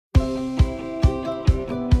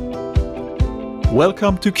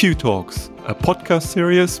Welcome to Q Talks, a podcast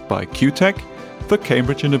series by QTech, the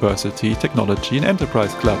Cambridge University Technology and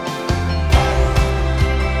Enterprise Club.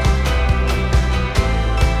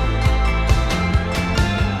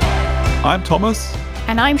 I'm Thomas.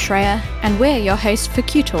 And I'm Shreya, and we're your hosts for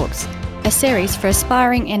Q Talks, a series for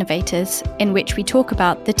aspiring innovators in which we talk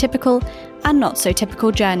about the typical and not so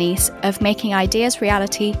typical journeys of making ideas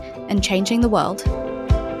reality and changing the world.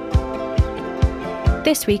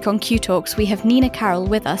 This week on Q Talks, we have Nina Carroll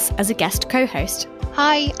with us as a guest co-host.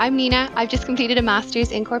 Hi, I'm Nina. I've just completed a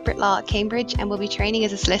Master's in Corporate Law at Cambridge and will be training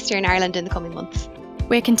as a solicitor in Ireland in the coming months.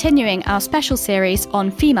 We're continuing our special series on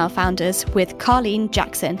female founders with Carleen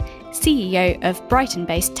Jackson, CEO of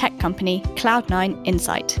Brighton-based tech company Cloud9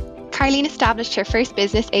 Insight. Carleen established her first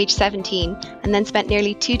business aged 17 and then spent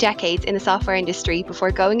nearly 2 decades in the software industry before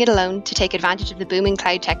going it alone to take advantage of the booming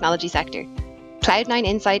cloud technology sector. Cloud9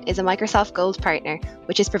 Insight is a Microsoft Gold partner,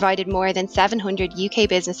 which has provided more than 700 UK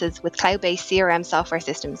businesses with cloud-based CRM software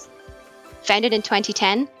systems. Founded in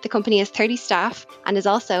 2010, the company has 30 staff and is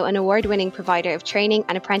also an award-winning provider of training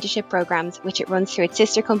and apprenticeship programs, which it runs through its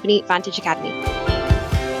sister company, Vantage Academy.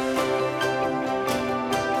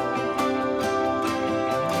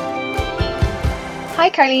 Hi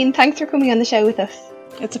Carleen, thanks for coming on the show with us.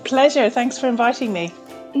 It's a pleasure. Thanks for inviting me.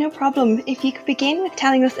 No problem. If you could begin with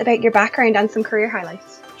telling us about your background and some career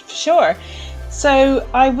highlights. Sure. So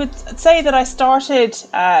I would say that I started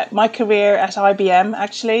my career at IBM,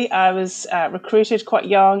 actually. I was recruited quite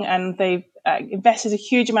young and they invested a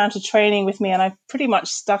huge amount of training with me, and I've pretty much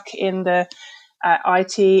stuck in the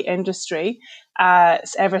IT industry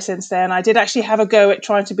ever since then. I did actually have a go at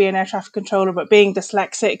trying to be an air traffic controller, but being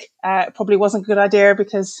dyslexic probably wasn't a good idea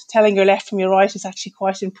because telling your left from your right is actually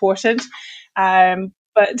quite important.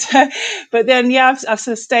 But then, yeah, I've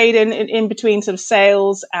sort of stayed in between sort of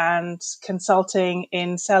sales and consulting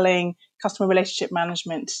in selling customer relationship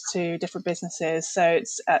management to different businesses. So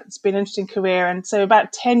it's been an interesting career. And so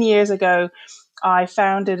about 10 years ago, I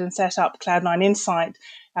founded and set up Cloud9 Insight,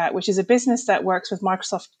 which is a business that works with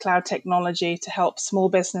Microsoft Cloud technology to help small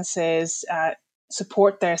businesses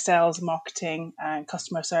support their sales, marketing, and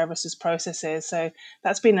customer services processes. So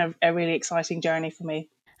that's been a really exciting journey for me.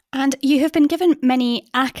 And you have been given many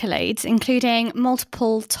accolades, including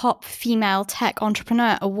multiple top female tech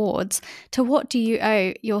entrepreneur awards. To what do you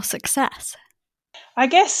owe your success? I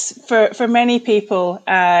guess for many people,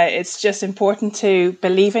 it's just important to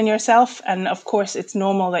believe in yourself. And of course, it's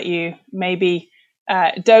normal that you maybe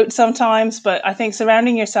don't sometimes, but I think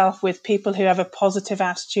surrounding yourself with people who have a positive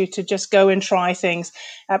attitude to just go and try things.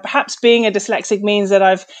 Perhaps being a dyslexic means that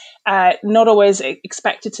I've not always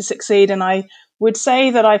expected to succeed, and I would say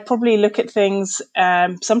that I probably look at things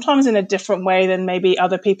sometimes in a different way than maybe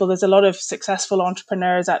other people. There's a lot of successful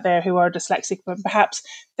entrepreneurs out there who are dyslexic, but perhaps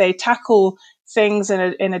they tackle things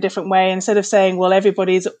in a different way. Instead of saying, well,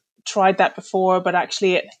 everybody's tried that before, but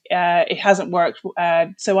actually it hasn't worked.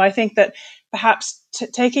 So I think that perhaps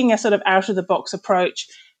taking a sort of out of the box approach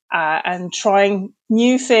and trying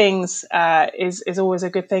new things is always a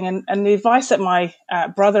good thing. And the advice that my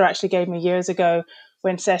brother actually gave me years ago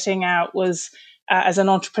when setting out was, as an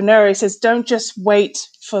entrepreneur, he says, don't just wait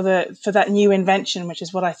for that new invention, which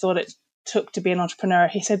is what I thought it took to be an entrepreneur.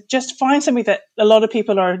 He said, just find something that a lot of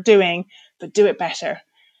people are doing, but do it better.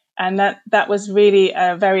 And that was really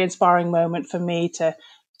a very inspiring moment for me to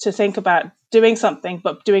think about doing something,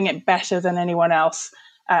 but doing it better than anyone else.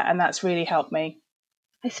 And that's really helped me.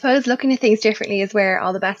 I suppose looking at things differently is where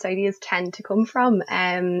all the best ideas tend to come from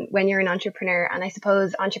when you're an entrepreneur. And I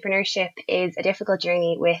suppose entrepreneurship is a difficult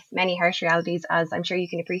journey with many harsh realities, as I'm sure you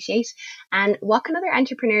can appreciate. And what can other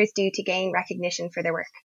entrepreneurs do to gain recognition for their work?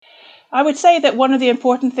 I would say that one of the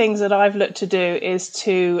important things that I've looked to do is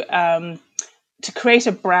to create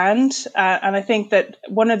a brand. And I think that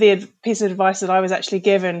one of the pieces of advice that I was actually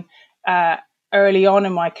given early on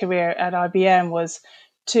in my career at IBM was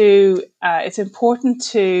it's important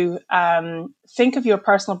to think of your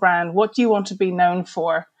personal brand. What do you want to be known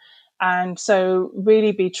for? And so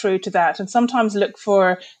really be true to that. And sometimes it's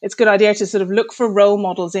a good idea to sort of look for role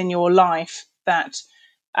models in your life that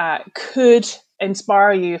could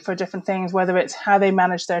inspire you for different things, whether it's how they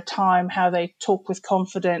manage their time, how they talk with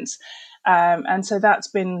confidence. And so that's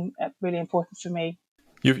been really important for me.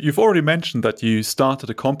 You've already mentioned that you started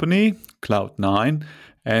a company, Cloud9.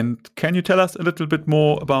 And can you tell us a little bit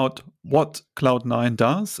more about what Cloud9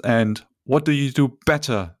 does and what do you do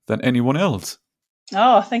better than anyone else?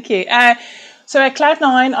 Oh, thank you. So at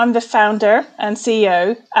Cloud9, I'm the founder and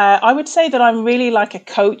CEO. I would say that I'm really like a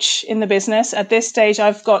coach in the business. At this stage,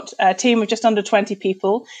 I've got a team of just under 20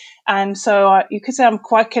 people. And so you could say I'm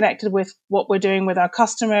quite connected with what we're doing with our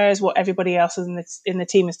customers, what everybody else in the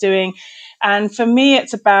team is doing. And for me,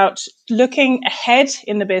 it's about looking ahead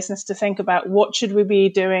in the business to think about what should we be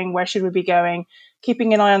doing, where should we be going,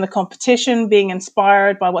 keeping an eye on the competition, being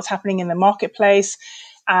inspired by what's happening in the marketplace,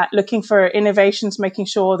 looking for innovations, making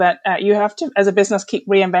sure that you have to, as a business, keep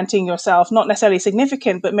reinventing yourself, not necessarily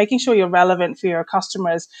significant, but making sure you're relevant for your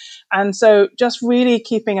customers. And so just really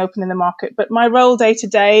keeping open in the market. But my role day to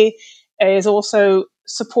day is also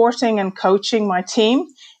supporting and coaching my team.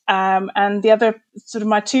 And the other sort of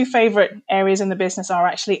my two favorite areas in the business are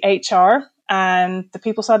actually HR and the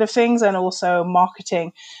people side of things, and also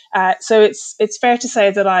marketing. So it's fair to say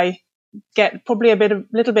that I get probably a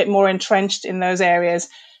little bit more entrenched in those areas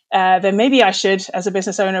than maybe I should as a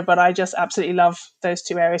business owner, but I just absolutely love those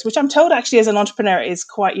two areas, which I'm told actually as an entrepreneur is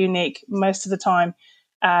quite unique. Most of the time,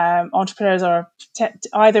 entrepreneurs are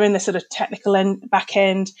either in the sort of technical back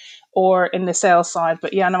end or in the sales side.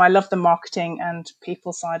 But yeah, no, I love the marketing and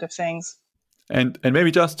people side of things. And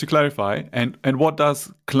maybe just to clarify, and what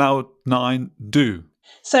does Cloud9 do?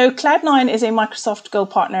 So Cloud9 is a Microsoft Gold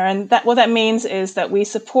partner, and what that means is that we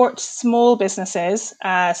support small businesses,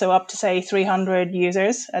 so up to say 300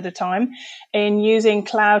 users at a time, in using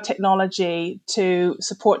cloud technology to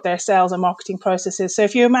support their sales and marketing processes. So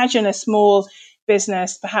if you imagine a small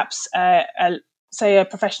business, perhaps say a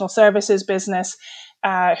professional services business,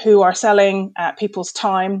 who are selling people's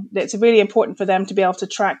time, it's really important for them to be able to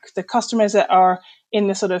track the customers that are in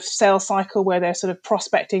the sort of sales cycle where they're sort of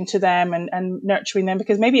prospecting to them and nurturing them,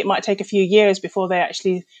 because maybe it might take a few years before they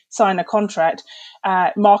actually sign a contract,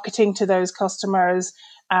 marketing to those customers,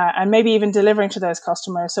 and maybe even delivering to those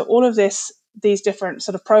customers. So all of these different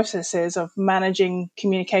sort of processes of managing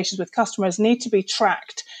communications with customers need to be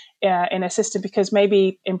tracked in a system, because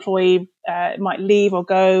maybe employee might leave or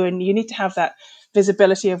go, and you need to have that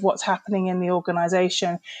visibility of what's happening in the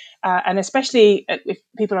organization. And especially if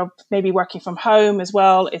people are maybe working from home as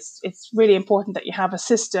well, it's really important that you have a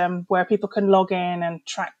system where people can log in and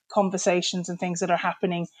track conversations and things that are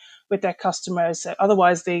happening with their customers.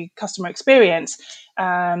 Otherwise, the customer experience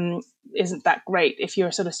isn't that great if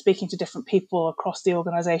you're sort of speaking to different people across the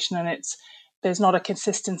organization and there's not a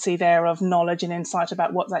consistency there of knowledge and insight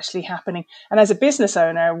about what's actually happening. And as a business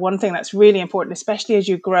owner, one thing that's really important, especially as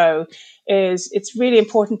you grow, is it's really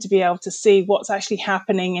important to be able to see what's actually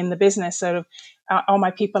happening in the business. So are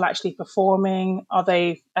my people actually performing? Are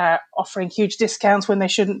they offering huge discounts when they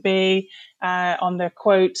shouldn't be on their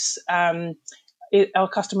quotes? Are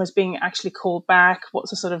customers being actually called back?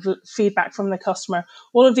 What's the sort of feedback from the customer?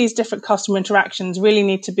 All of these different customer interactions really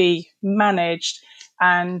need to be managed,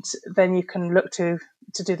 and then you can look to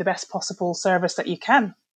do the best possible service that you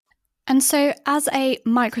can. And so as a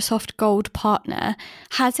Microsoft Gold partner,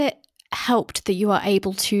 has it helped that you are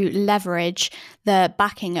able to leverage the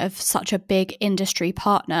backing of such a big industry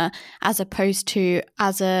partner, as opposed to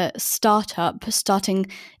as a startup starting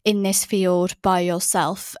in this field by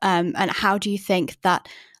yourself? And how do you think that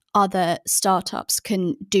other startups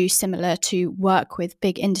can do similar to work with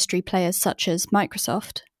big industry players such as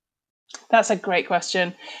Microsoft? That's a great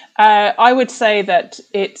question. I would say that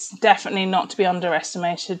it's definitely not to be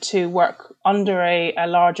underestimated to work under a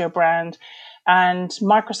larger brand. And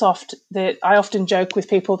Microsoft, I often joke with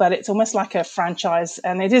people that it's almost like a franchise,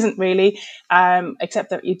 and it isn't really, except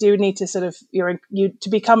that you do need to sort of to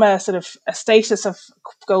become a sort of a status of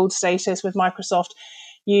gold status with Microsoft.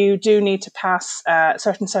 You do need to pass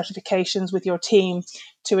certain certifications with your team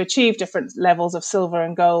to achieve different levels of silver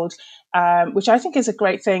and gold. Which I think is a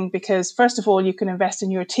great thing, because first of all, you can invest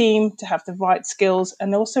in your team to have the right skills,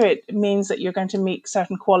 and also it means that you're going to meet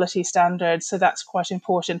certain quality standards. So that's quite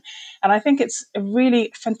important. And I think it's a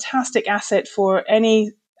really fantastic asset for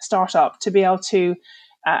any startup to be able to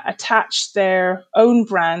attach their own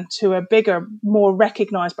brand to a bigger, more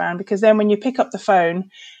recognized brand, because then when you pick up the phone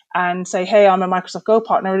and say, hey, I'm a Microsoft Go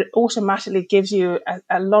partner, it automatically gives you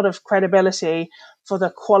a lot of credibility for the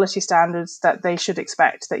quality standards that they should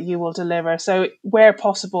expect that you will deliver. So where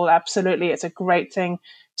possible, absolutely, it's a great thing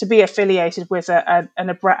to be affiliated with a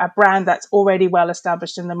brand that's already well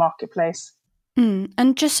established in the marketplace.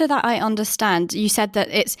 And just so that I understand, you said that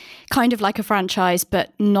it's kind of like a franchise,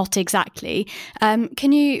 but not exactly.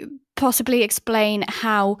 Can you possibly explain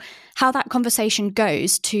how that conversation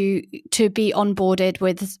goes to be onboarded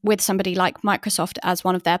with somebody like Microsoft as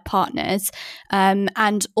one of their partners,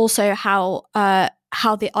 and also how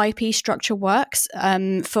how the IP structure works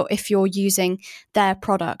for if you're using their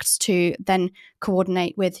products to then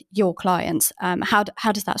coordinate with your clients? How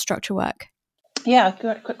does that structure work? Yeah,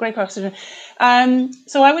 great question.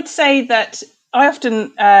 So I would say that I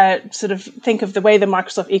often sort of think of the way the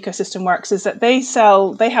Microsoft ecosystem works is that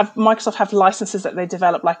Microsoft have licenses that they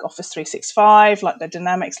develop, like Office 365, like the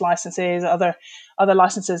Dynamics licenses, other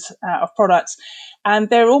licenses of products, and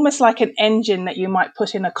they're almost like an engine that you might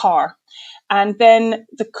put in a car, and then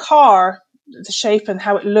the car, the shape and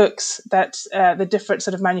how it looks that the different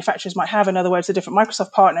sort of manufacturers might have, in other words, the different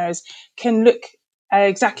Microsoft partners, can look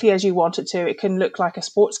exactly as you want it to. It can look like a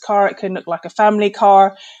sports car, it can look like a family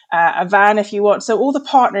car, a van if you want. So all the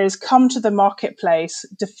partners come to the marketplace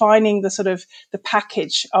defining the sort of the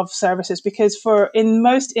package of services, because in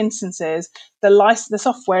most instances, the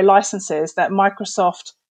software licenses that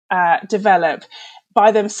Microsoft develop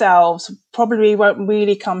by themselves probably won't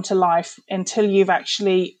really come to life until you've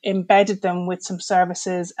actually embedded them with some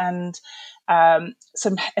services and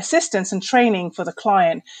some assistance and training for the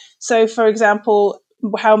client. So, for example,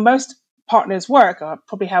 how most partners work, or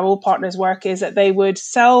probably how all partners work, is that they would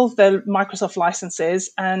sell the Microsoft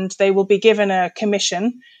licenses and they will be given a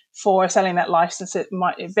commission for selling that license. It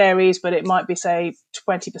varies, but it might be, say,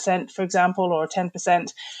 20%, for example, or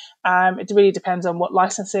 10%. It really depends on what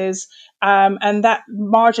license is. And that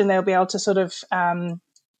margin they'll be able to sort of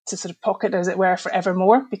pocket, as it were,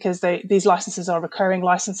 forevermore, because these licenses are recurring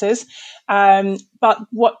licenses. But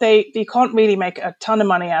you can't really make a ton of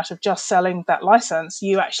money out of just selling that license.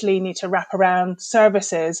 You actually need to wrap around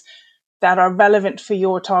services that are relevant for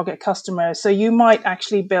your target customers. So you might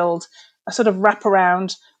actually build a sort of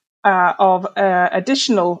wraparound of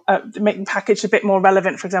additional, make the package a bit more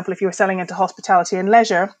relevant. For example, if you were selling into hospitality and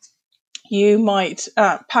leisure, you might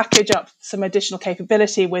package up some additional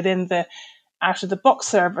capability within the out-of-the-box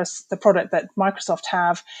service, the product that Microsoft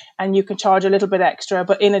have, and you can charge a little bit extra.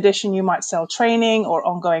 But in addition, you might sell training or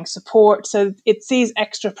ongoing support. So it's these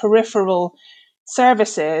extra peripheral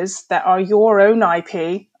services that are your own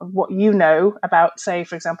IP of what you know about, say,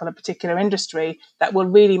 for example, a particular industry, that will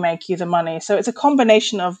really make you the money. So it's a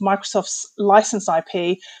combination of Microsoft's license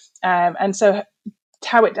IP. And so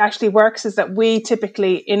how it actually works is that we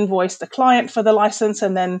typically invoice the client for the license,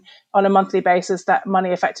 and then on a monthly basis, that money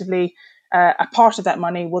effectively, a part of that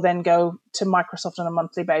money will then go to Microsoft on a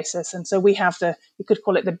monthly basis. And so we have you could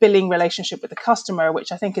call it the billing relationship with the customer,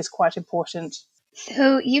 which I think is quite important.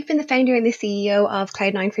 So you've been the founder and the CEO of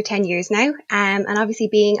Cloud9 for 10 years now. And obviously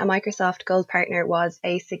being a Microsoft Gold partner was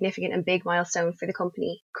a significant and big milestone for the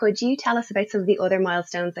company. Could you tell us about some of the other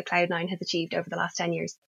milestones that Cloud9 has achieved over the last 10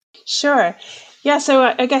 years? Sure. Yeah, so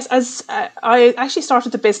I guess as I actually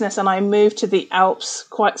started the business and I moved to the Alps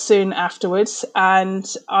quite soon afterwards, and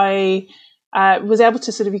I was able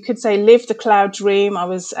to sort of, you could say, live the cloud dream. I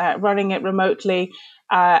was running it remotely.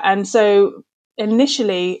 And so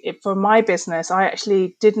initially for my business, I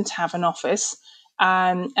actually didn't have an office.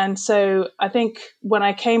 And so I think when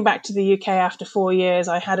I came back to the UK after 4 years,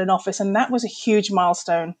 I had an office, and that was a huge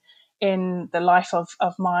milestone in the life of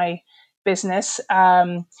my business,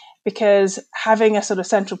 because having a sort of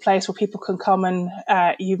central place where people can come and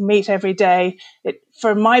you meet every day,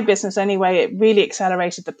 for my business anyway, it really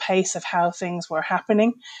accelerated the pace of how things were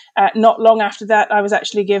happening. Not long after that, I was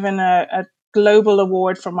actually given a global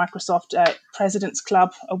award from Microsoft, President's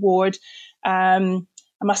Club Award. I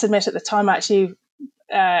must admit, at the time, I actually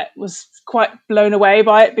was quite blown away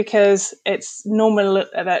by it, because it's normal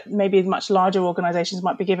that maybe much larger organizations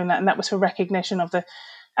might be given that, and that was for recognition of the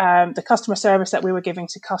customer service that we were giving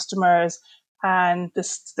to customers and the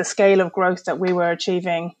scale of growth that we were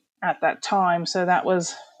achieving at that time. So that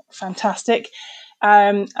was fantastic.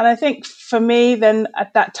 And I think for me then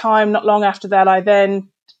at that time, not long after that, I then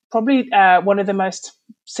probably one of the most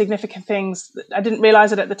significant things, I didn't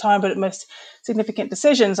realize it at the time, but the most significant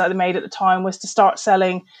decisions I made at the time was to start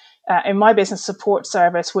selling in my business support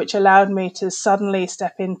service, which allowed me to suddenly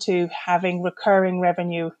step into having recurring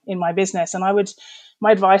revenue in my business. And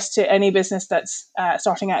my advice to any business that's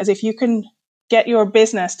starting out is, if you can get your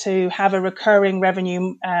business to have a recurring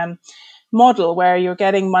revenue model where you're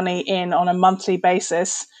getting money in on a monthly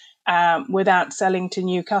basis without selling to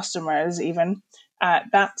new customers even,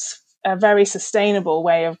 that's a very sustainable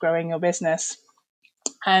way of growing your business.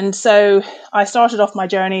 And so I started off my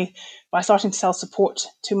journey by starting to sell support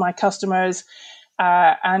to my customers.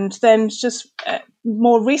 And then just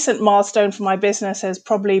more recent milestone for my business has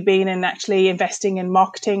probably been in actually investing in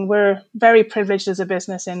marketing. We're very privileged as a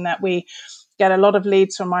business in that we get a lot of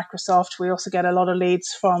leads from Microsoft. We also get a lot of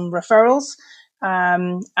leads from referrals.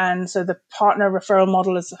 And so the partner referral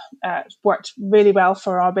model has worked really well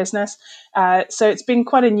for our business. So it's been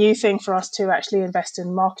quite a new thing for us to actually invest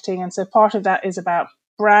in marketing. And so part of that is about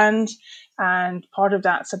brand, and part of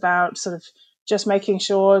that's about sort of just making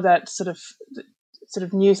sure that sort of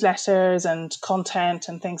newsletters and content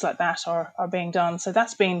and things like that are being done. So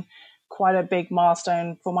that's been quite a big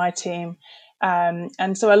milestone for my team.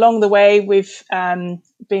 And so along the way, we've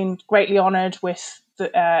been greatly honoured with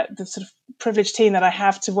the sort of privileged team that I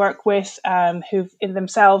have to work with, who've in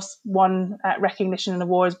themselves won recognition and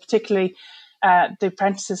awards, particularly the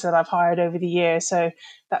apprentices that I've hired over the years. So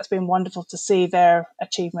that's been wonderful to see their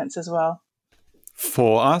achievements as well.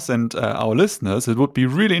 For us and our listeners, it would be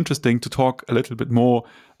really interesting to talk a little bit more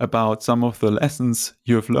about some of the lessons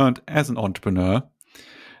you have learned as an entrepreneur.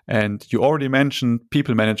 And you already mentioned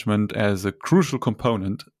people management as a crucial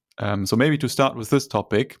component. So maybe to start with this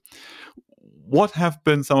topic, what have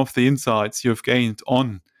been some of the insights you have gained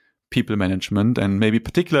on people management, and maybe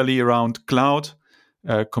particularly around cloud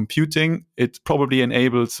computing? It probably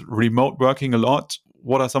enables remote working a lot.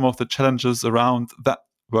 What are some of the challenges around that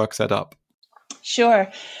work setup? Sure.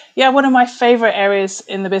 Yeah, one of my favorite areas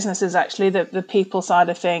in the business is actually the people side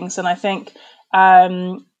of things. And I think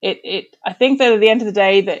I think that at the end of the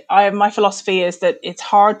day, that my philosophy is that it's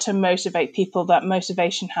hard to motivate people. That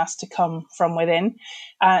motivation has to come from within.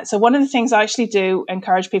 So one of the things I actually do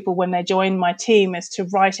encourage people when they join my team is to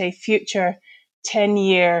write a future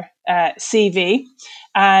 10-year CV.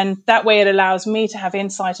 And that way it allows me to have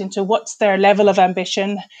insight into what's their level of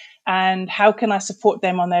ambition and how can I support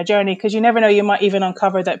them on their journey. Because you never know, you might even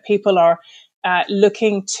uncover that people are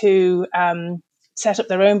looking to set up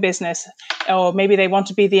their own business, or maybe they want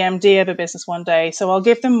to be the MD of a business one day. So I'll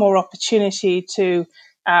give them more opportunity to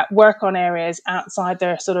work on areas outside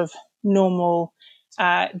their sort of normal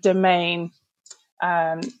domain.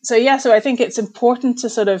 So I think it's important to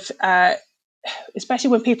sort of,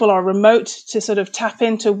 especially when people are remote, to sort of tap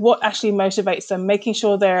into what actually motivates them, making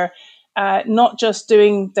sure they're not just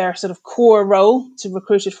doing their sort of core role to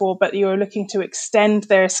recruit it for, but you're looking to extend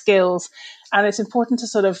their skills. And it's important to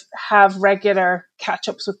sort of have regular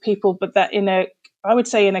catch-ups with people, but that I would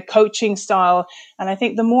say in a coaching style. And I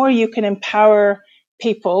think the more you can empower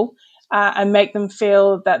people and make them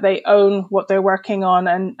feel that they own what they're working on,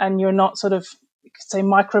 and you're not sort of, say,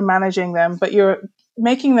 micromanaging them, but you're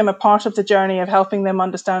making them a part of the journey of helping them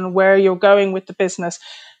understand where you're going with the business.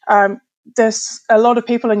 There's a lot of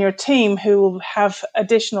people in your team who will have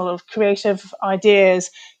additional creative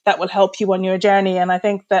ideas that will help you on your journey. And I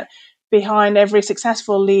think that behind every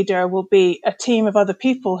successful leader will be a team of other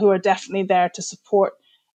people who are definitely there to support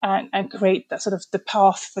and create that sort of the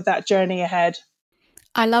path for that journey ahead.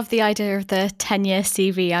 I love the idea of the 10-year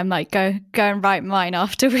CV. I might go and write mine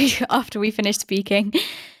after we finish speaking.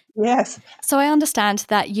 Yes. So I understand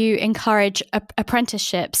that you encourage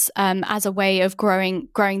apprenticeships as a way of growing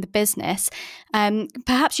the business.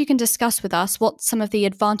 Perhaps you can discuss with us what some of the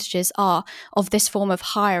advantages are of this form of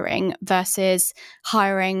hiring versus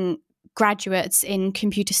hiring graduates in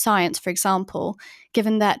computer science, for example,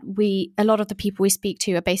 given that a lot of the people we speak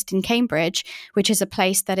to are based in Cambridge, which is a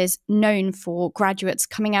place that is known for graduates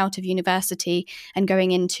coming out of university and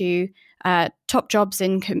going into top jobs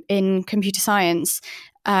in computer science.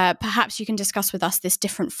 Perhaps you can discuss with us this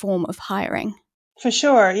different form of hiring. For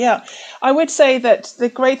sure, yeah. I would say that the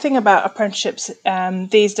great thing about apprenticeships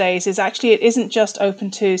these days is actually it isn't just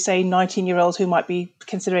open to, say, 19-year-olds who might be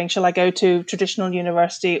considering, shall I go to traditional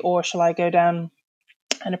university or shall I go down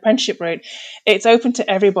an apprenticeship route. It's open to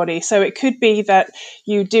everybody. So it could be that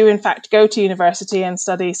you do, in fact, go to university and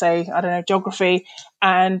study, say, I don't know, geography.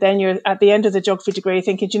 And then you're at the end of the geography degree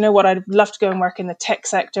thinking, do you know what, I'd love to go and work in the tech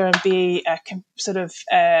sector and be a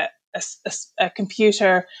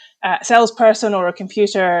computer salesperson or a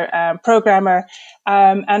computer programmer.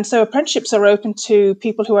 And so apprenticeships are open to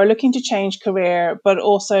people who are looking to change career, but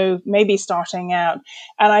also maybe starting out.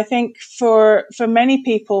 And I think for many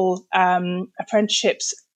people,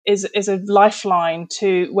 apprenticeships is a lifeline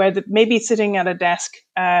to where maybe sitting at a desk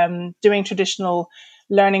doing traditional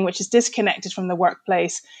learning, which is disconnected from the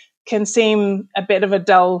workplace, can seem a bit of a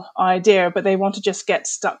dull idea, but they want to just get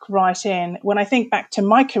stuck right in. When I think back to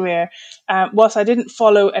my career, whilst I didn't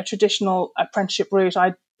follow a traditional apprenticeship route,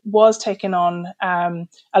 I was taken on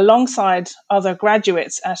alongside other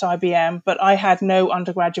graduates at IBM, but I had no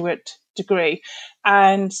undergraduate degree.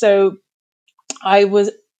 And so I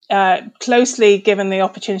was closely given the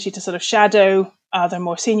opportunity to sort of shadow other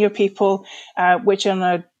more senior people, which on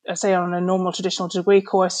a say on a normal traditional degree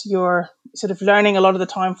course, you're sort of learning a lot of the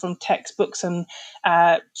time from textbooks and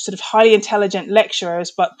sort of highly intelligent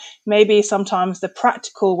lecturers, but maybe sometimes the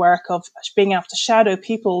practical work of being able to shadow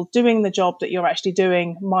people doing the job that you're actually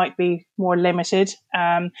doing might be more limited.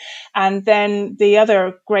 And then the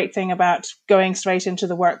other great thing about going straight into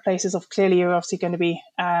the workplace is clearly you're obviously going to be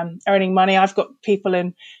earning money. I've got people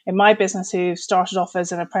in my business who started off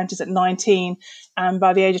as an apprentice at 19, and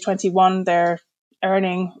by the age of 21, they're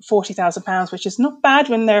earning £40,000, which is not bad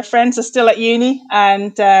when their friends are still at uni,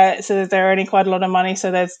 and so they're earning quite a lot of money.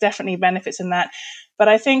 So there's definitely benefits in that. But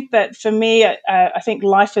I think that for me, I think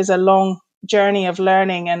life is a long journey of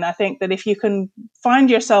learning, and I think that if you can find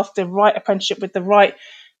yourself the right apprenticeship with the right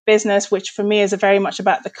business, which for me is very much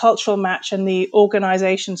about the cultural match and the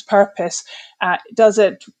organization's purpose,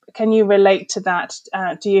 can you relate to that?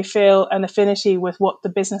 Do you feel an affinity with what the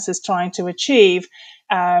business is trying to achieve?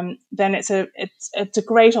 Then it's a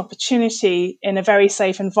great opportunity in a very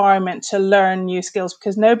safe environment to learn new skills,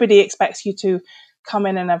 because nobody expects you to come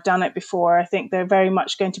in and have done it before. I think they're very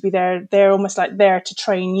much going to be there. They're almost like there to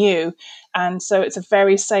train you. And so it's a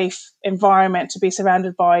very safe environment to be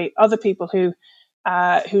surrounded by other people who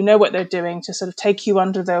know what they're doing, to sort of take you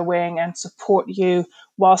under their wing and support you,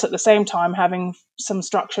 whilst at the same time having some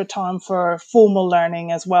structured time for formal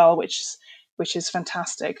learning as well, which is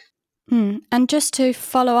fantastic. And just to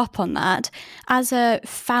follow up on that, as a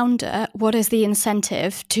founder, what is the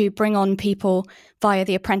incentive to bring on people via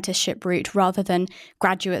the apprenticeship route rather than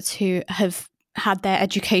graduates who have had their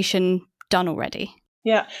education done already?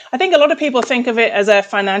 Yeah, I think a lot of people think of it as a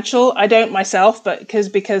financial. I don't myself, but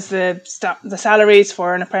because the salaries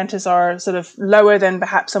for an apprentice are sort of lower than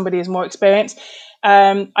perhaps somebody who's more experienced.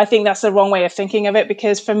 I think that's the wrong way of thinking of it,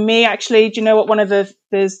 because for me, actually, do you know what?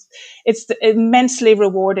 It's immensely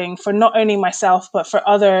rewarding for not only myself, but for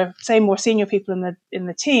other, say, more senior people in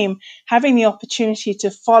the team, having the opportunity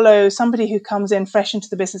to follow somebody who comes in fresh into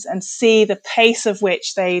the business and see the pace of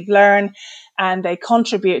which they learn and they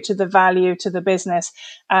contribute to the value to the business.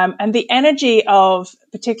 And the energy of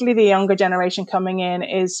particularly the younger generation coming in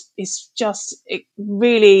is just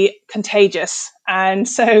really contagious. And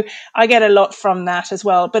so I get a lot from that as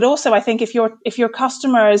well. But also, I think if your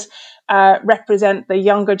customers represent the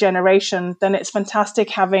younger generation, then it's fantastic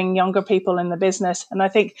having younger people in the business. And I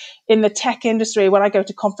think in the tech industry, when I go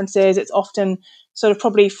to conferences, it's often sort of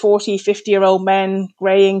probably 40, 50-year-old men,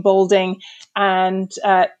 graying, balding. And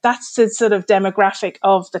that's the sort of demographic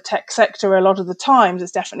of the tech sector a lot of the times.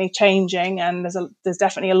 It's definitely changing, and there's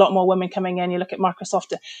definitely a lot more women coming in. You look at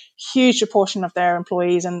Microsoft, a huge proportion of their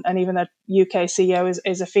employees, and even the UK CEO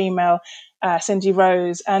is a female, Cindy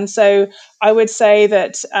Rose. And so I would say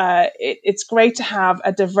that it's great to have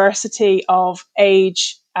a diversity of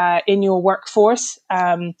age in your workforce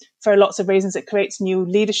for lots of reasons. It creates new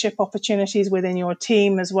leadership opportunities within your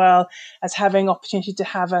team, as well as having opportunity to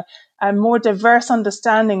have a more diverse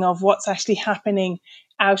understanding of what's actually happening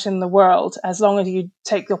out in the world, as long as you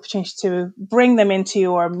take the opportunity to bring them into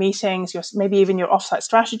your meetings, maybe even your offsite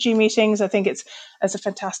strategy meetings. I think it's a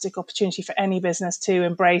fantastic opportunity for any business to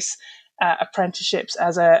embrace apprenticeships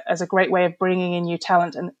as a great way of bringing in new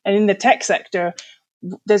talent. And in the tech sector,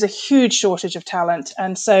 there's a huge shortage of talent.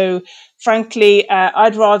 And so, frankly,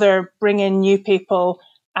 I'd rather bring in new people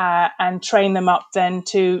and train them up than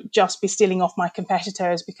to just be stealing off my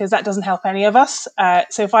competitors, because that doesn't help any of us.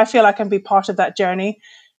 So if I feel I can be part of that journey,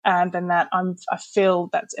 then I feel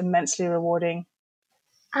that's immensely rewarding.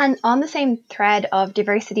 And on the same thread of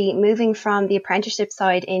diversity, moving from the apprenticeship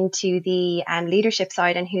side into the leadership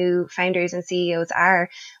side and who founders and CEOs are,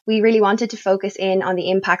 we really wanted to focus in on the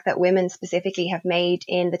impact that women specifically have made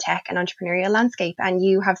in the tech and entrepreneurial landscape. And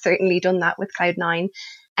you have certainly done that with Cloud9.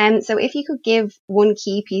 So if you could give one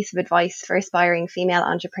key piece of advice for aspiring female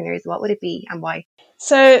entrepreneurs, what would it be and why?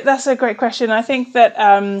 So that's a great question. I think that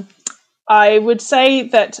I would say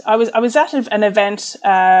that I was at an event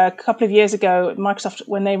a couple of years ago. Microsoft,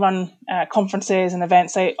 when they run conferences and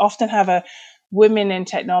events, they often have a women in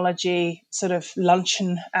technology sort of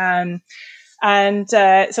luncheon. And so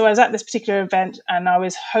I was at this particular event, and I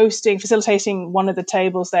was facilitating one of the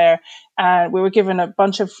tables there. We were given a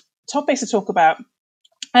bunch of topics to talk about.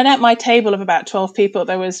 And at my table of about 12 people,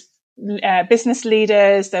 there was business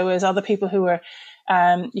leaders, there was other people who were,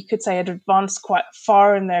 you could say, had advanced quite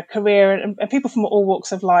far in their career, and people from all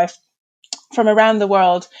walks of life from around the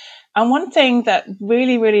world. And one thing that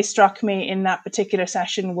really, really struck me in that particular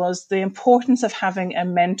session was the importance of having a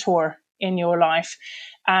mentor in your life.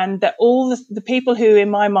 And that all the people who, in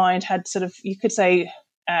my mind, had sort of, you could say,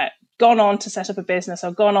 gone on to set up a business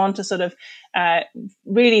or gone on to sort of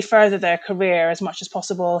really further their career as much as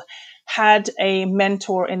possible, had a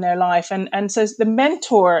mentor in their life. And so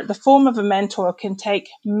the form of a mentor can take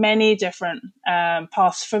many different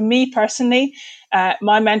paths. For me personally,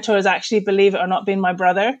 my mentor has actually, believe it or not, been my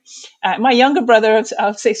brother. My younger brother,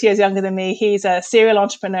 of 6 years younger than me, he's a serial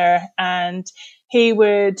entrepreneur, and he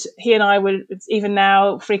and I would even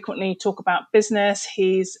now frequently talk about business.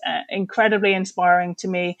 He's incredibly inspiring to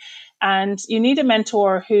me. And you need a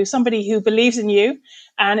mentor somebody who believes in you.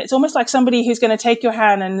 And it's almost like somebody who's going to take your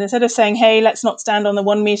hand, and instead of saying, hey, let's not stand on the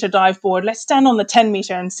 1 meter dive board, let's stand on the 10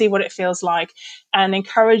 meter and see what it feels like, and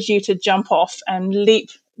encourage you to jump off and leap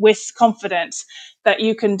with confidence that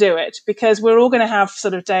you can do it. Because we're all going to have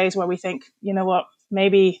sort of days where we think, you know what,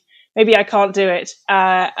 maybe I can't do it.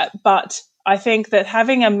 But I think that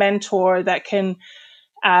having a mentor that can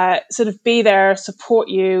sort of be there, support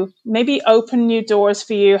you, maybe open new doors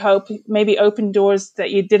for you, maybe open doors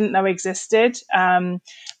that you didn't know existed,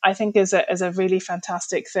 I think is a really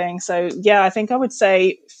fantastic thing. So yeah, I think I would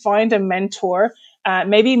say find a mentor,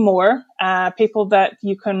 maybe more people that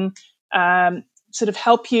you can sort of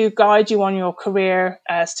help you, guide you on your career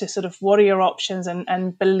as to sort of what are your options,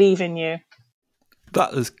 and believe in you.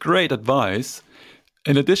 That is great advice.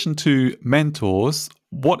 In addition to mentors,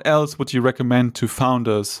 what else would you recommend to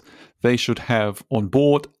founders they should have on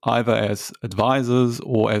board, either as advisors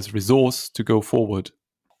or as resource to go forward?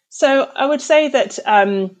 So I would say that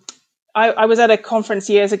I was at a conference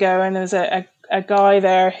years ago, and there was a guy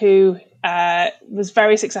there who was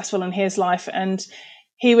very successful in his life, and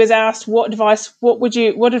he was asked, what advice would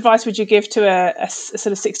you give to a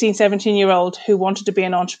sort of 16, 17-year-old who wanted to be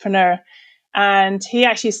an entrepreneur? And he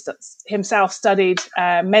actually himself studied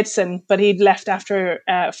medicine, but he'd left after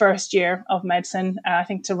first year of medicine, I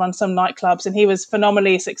think, to run some nightclubs. And he was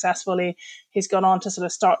phenomenally successful. He's gone on to sort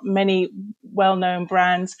of start many well-known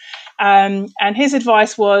brands. And his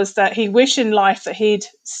advice was that he wished in life that he'd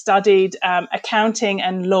studied accounting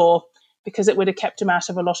and law, because it would have kept him out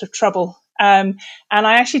of a lot of trouble. And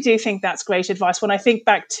I actually do think that's great advice. When I think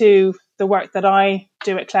back to the work that I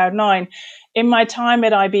do at Cloud9, in my time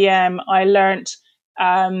at IBM, I learned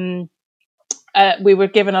we were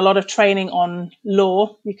given a lot of training on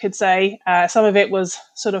law, you could say. Some of it was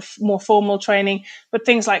sort of more formal training, but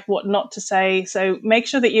things like what not to say. So make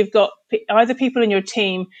sure that you've got either people in your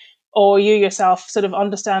team or you yourself sort of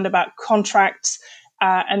understand about contracts,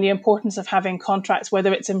 and the importance of having contracts,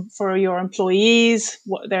 whether it's for your employees,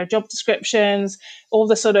 what their job descriptions, all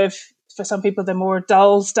the sort of, for some people, the more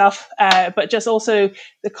dull stuff, but just also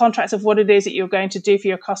the contracts of what it is that you're going to do for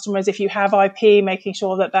your customers. If you have IP, making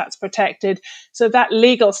sure that that's protected. So that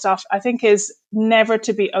legal stuff, I think, is never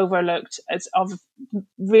to be overlooked. It's of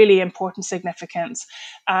really important significance.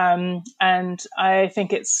 And I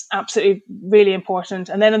think it's absolutely really important.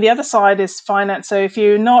 And then on the other side is finance. So if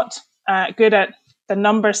you're not good at the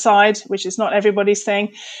number side, which is not everybody's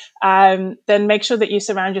thing, then make sure that you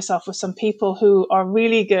surround yourself with some people who are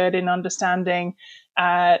really good in understanding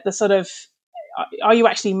the sort of, are you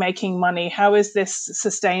actually making money? How is this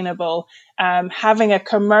sustainable? Having a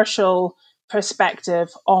commercial perspective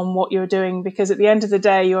on what you're doing, because at the end of the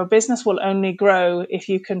day, your business will only grow if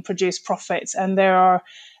you can produce profits. And there are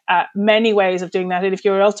many ways of doing that. And if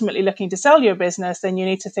you're ultimately looking to sell your business, then you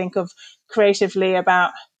need to think of creatively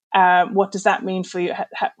about what does that mean for you?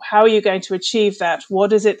 How are you going to achieve that?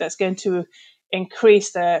 What is it that's going to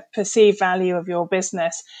increase the perceived value of your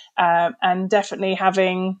business? And definitely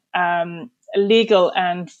having legal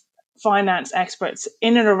and finance experts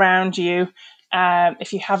in and around you,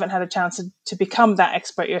 if you haven't had a chance to become that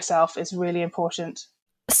expert yourself, is really important.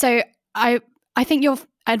 So I think your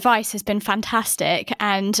advice has been fantastic,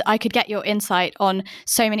 and I could get your insight on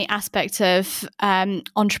so many aspects of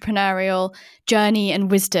entrepreneurial journey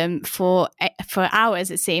and wisdom for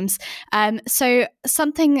hours, it seems. So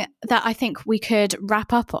something that I think we could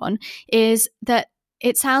wrap up on is that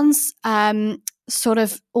it sounds sort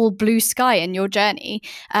of all blue sky in your journey,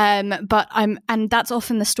 and that's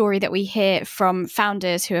often the story that we hear from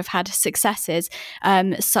founders who have had successes,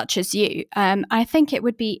 such as you. I think it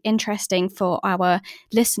would be interesting for our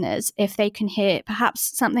listeners if they can hear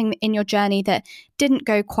perhaps something in your journey that didn't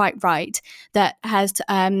go quite right, that has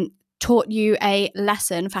taught you a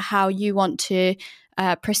lesson for how you want to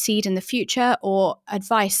proceed in the future, or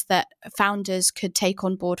advice that founders could take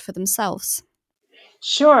on board for themselves.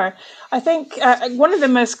 Sure. I think one of the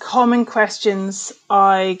most common questions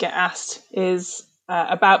I get asked is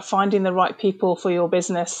about finding the right people for your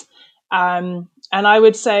business. And I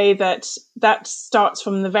would say that starts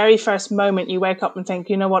from the very first moment you wake up and think,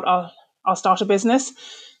 you know what, I'll start a business.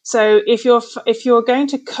 So if you're going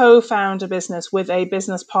to co-found a business with a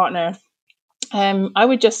business partner, I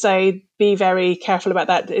would just say be very careful about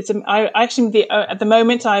that. At the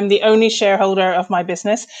moment I'm the only shareholder of my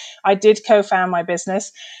business. I did co-found my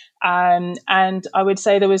business, and I would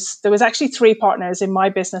say there was actually 3 partners in my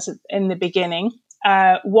business in the beginning.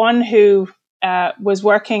 One who was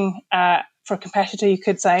working for a competitor, you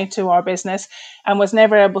could say, to our business, and was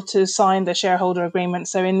never able to sign the shareholder agreement.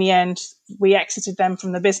 So in the end, we exited them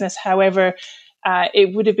from the business. However,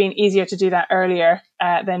 it would have been easier to do that earlier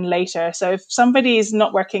than later. So if somebody is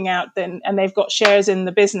not working out, and they've got shares in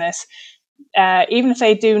the business, even if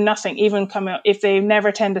they do nothing, if they never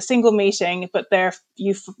attend a single meeting, but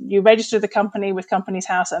you register the company with Companies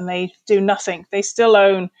House and they do nothing, they still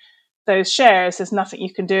own those shares. There's nothing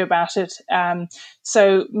you can do about it.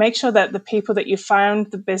 So make sure that the people that you found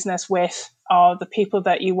the business with are the people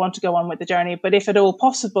that you want to go on with the journey. But if at all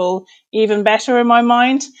possible, even better in my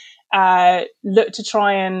mind, look to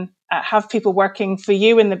try and have people working for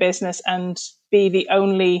you in the business and be the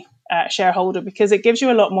only shareholder, because it gives you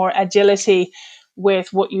a lot more agility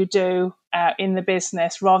with what you do in the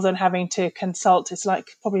business, rather than having to consult. It's like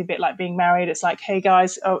probably a bit like being married. It's like, hey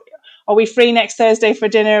guys, are we free next Thursday for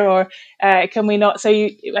dinner, or can we not? So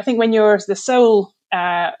I think when you're the sole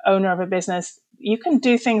owner of a business, you can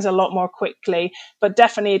do things a lot more quickly, but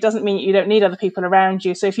definitely it doesn't mean you don't need other people around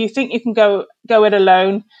you. So if you think you can go it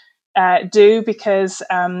alone, do, because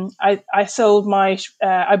I sold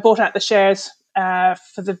I bought out the shares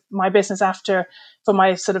for my business for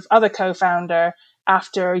my sort of other co-founder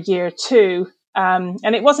after year 2.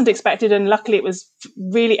 And it wasn't expected, and luckily it was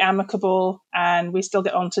really amicable, and we still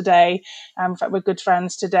get on today. In fact, we're good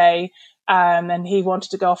friends today. And he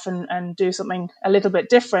wanted to go off and do something a little bit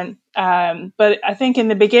different. But I think in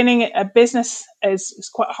the beginning, a business is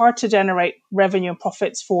quite hard to generate revenue and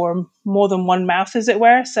profits for more than one mouth, as it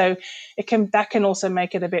were. So that can also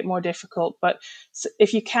make it a bit more difficult. But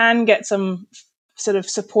if you can get some sort of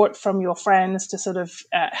support from your friends to sort of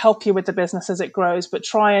help you with the business as it grows, but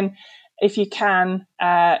try and, if you can,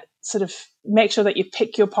 sort of make sure that you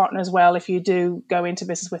pick your partners well if you do go into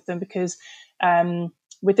business with them, because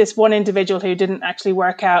with this one individual who didn't actually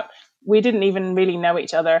work out, we didn't even really know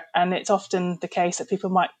each other. And it's often the case that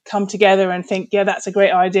people might come together and think, yeah, that's a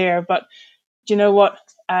great idea. But do you know what?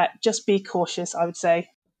 Just be cautious, I would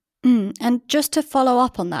say. And just to follow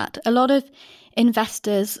up on that, a lot of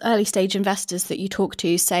investors, early stage investors that you talk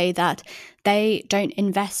to, say that they don't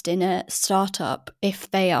invest in a startup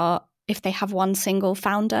if they have one single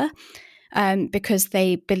founder. Because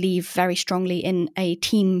they believe very strongly in a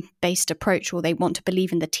team-based approach, or they want to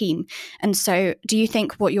believe in the team. And so do you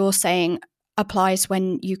think what you're saying applies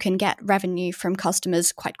when you can get revenue from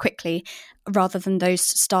customers quite quickly, rather than those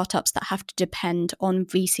startups that have to depend on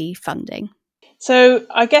VC funding? So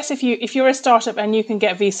I guess if you're a startup and you can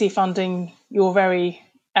get VC funding, you're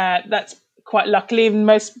that's quite lucky.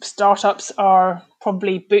 Most startups are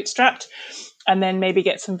probably bootstrapped, and then maybe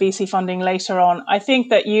get some VC funding later on. I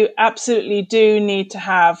think that you absolutely do need to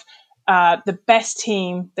have the best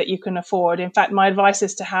team that you can afford. In fact, my advice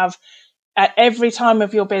is to have, at every time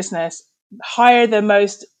of your business, hire the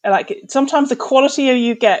most, sometimes the quality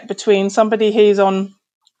you get between somebody who's on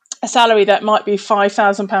a salary that might be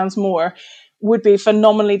 £5,000 more would be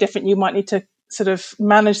phenomenally different. You might need to sort of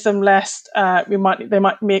manage them less. They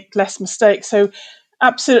might make less mistakes. So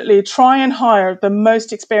absolutely try and hire the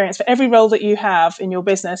most experienced for every role that you have in your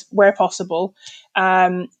business where possible.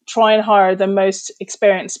 Try and hire the most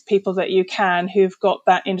experienced people that you can who've got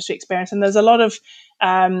that industry experience. And there's a lot of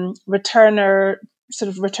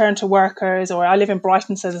return to workers, or I live in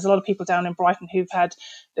Brighton, so there's a lot of people down in Brighton who've had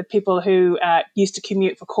the people who used to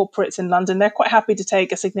commute for corporates in London. They're quite happy to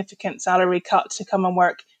take a significant salary cut to come and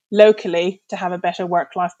work locally to have a better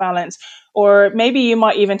work-life balance. Or maybe you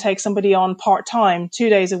might even take somebody on part-time 2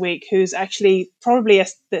 days a week who's actually probably a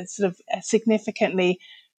significantly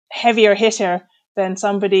heavier hitter than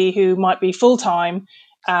somebody who might be full-time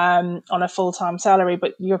on a full-time salary,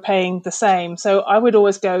 but you're paying the same. So I would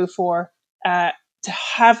always go for to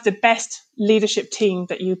have the best leadership team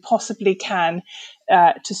that you possibly can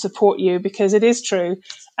to support you, because it is true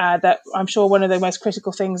that I'm sure one of the most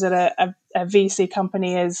critical things that a VC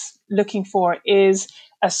company is looking for is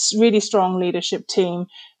a really strong leadership team.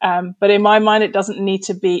 But in my mind, they don't need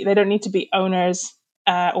to be owners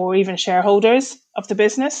or even shareholders of the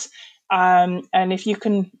business. And if you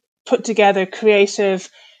can put together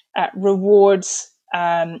creative rewards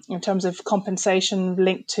in terms of compensation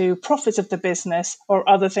linked to profits of the business or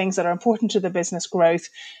other things that are important to the business growth,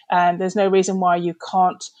 there's no reason why you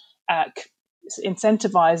can't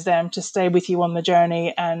incentivize them to stay with you on the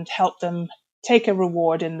journey and help them take a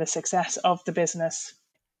reward in the success of the business.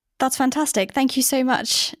 That's fantastic. Thank you so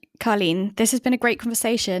much, Carleen. This has been a great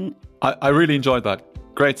conversation. I really enjoyed that.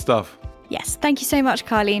 Great stuff. Yes, thank you so much,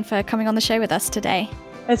 Carleen, for coming on the show with us today.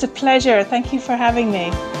 It's a pleasure. Thank you for having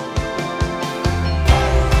me.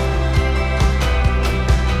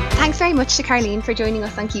 Thanks very much to Carleen for joining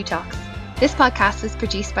us on Q Talks. This podcast was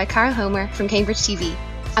produced by Carl Homer from Cambridge TV,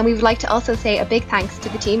 and we would like to also say a big thanks to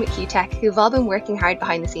the team at QTech who have all been working hard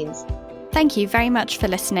behind the scenes. Thank you very much for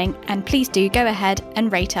listening, and please do go ahead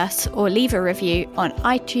and rate us or leave a review on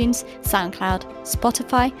iTunes, SoundCloud,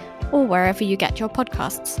 Spotify, or wherever you get your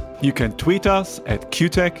podcasts. You can tweet us at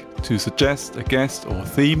QTech to suggest a guest or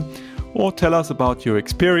theme, or tell us about your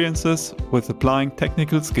experiences with applying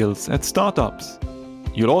technical skills at startups.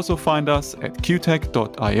 You'll also find us at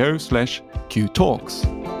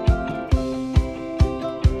qtech.io/qtalks.